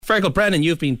Fergal Brennan,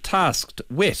 you've been tasked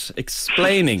with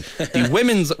explaining the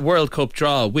Women's World Cup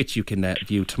draw, which you can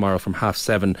view tomorrow from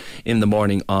 7:30 in the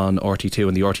morning on RT2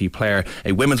 and the RT Player.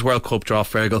 A Women's World Cup draw,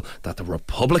 Fergal, that the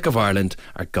Republic of Ireland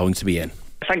are going to be in.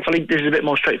 Thankfully, this is a bit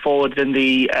more straightforward than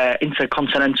the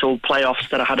intercontinental playoffs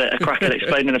that I had a crack at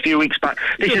explaining a few weeks back.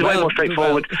 This is way more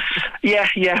straightforward. Yeah.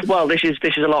 Well, this is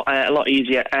a lot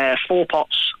easier. 4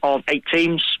 pots of 8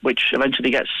 teams, which eventually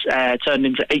gets turned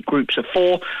into 8 groups of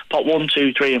 4. Pot 1,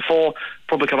 2, 3, and 4.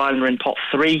 Republic of Ireland are in pot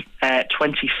 3,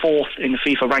 24th in the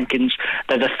FIFA rankings.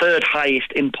 They're the 3rd highest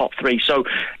in pot 3. So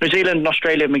New Zealand and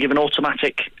Australia have been given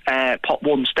automatic pot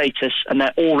 1 status, and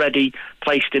they're already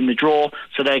placed in the draw.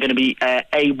 So they're going to be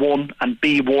A1 and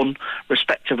B1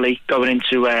 respectively going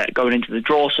into the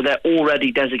draw. So they're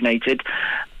already designated.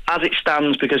 As it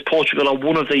stands, because Portugal are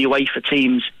one of the UEFA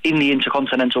teams in the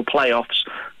intercontinental playoffs,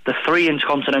 the 3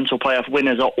 intercontinental playoff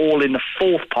winners are all in the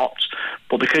 4th pot,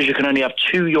 but because you can only have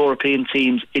 2 European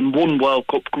teams in one World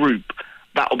Cup group,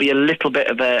 that will be a little bit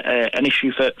of an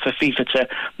issue for FIFA to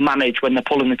manage when they're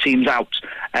pulling the teams out,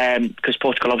 because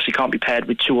Portugal obviously can't be paired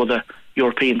with 2 other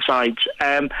European sides.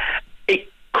 It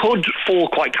could fall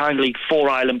quite kindly for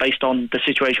Ireland based on the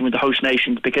situation with the host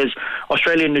nations, because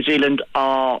Australia and New Zealand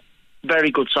are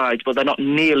very good sides, but they're not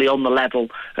nearly on the level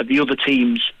of the other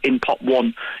teams in pot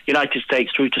 1. United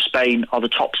States through to Spain are the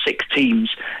top 6 teams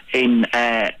in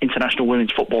international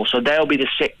women's football, so they'll be the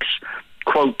 6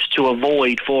 quote to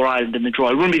avoid for Ireland in the draw.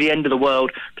 It wouldn't be the end of the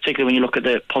world, particularly when you look at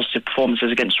the positive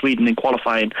performances against Sweden in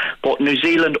qualifying, but New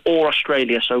Zealand or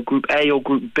Australia, so Group A or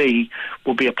Group B,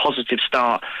 will be a positive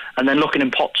start. And then looking in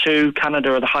pot 2,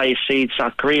 Canada are the highest seeds,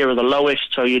 South Korea are the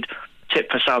lowest, so you'd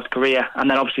tip for South Korea.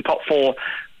 And then obviously pot 4,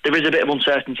 there is a bit of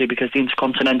uncertainty because the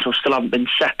intercontinentals still haven't been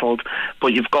settled,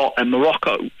 but you've got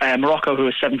Morocco who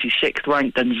are 76th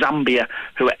ranked, and Zambia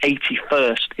who are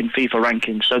 81st in FIFA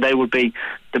rankings. So they would be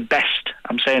the best,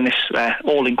 I'm saying this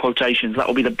all in quotations, that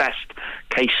will be the best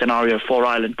case scenario for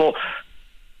Ireland. But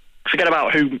forget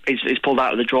about who is pulled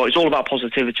out of the draw. It's all about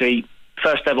positivity.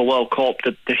 First ever World Cup,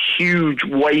 the huge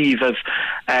wave of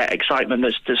excitement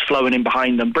that's flowing in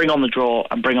behind them. Bring on the draw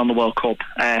and bring on the World Cup,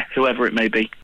 whoever it may be.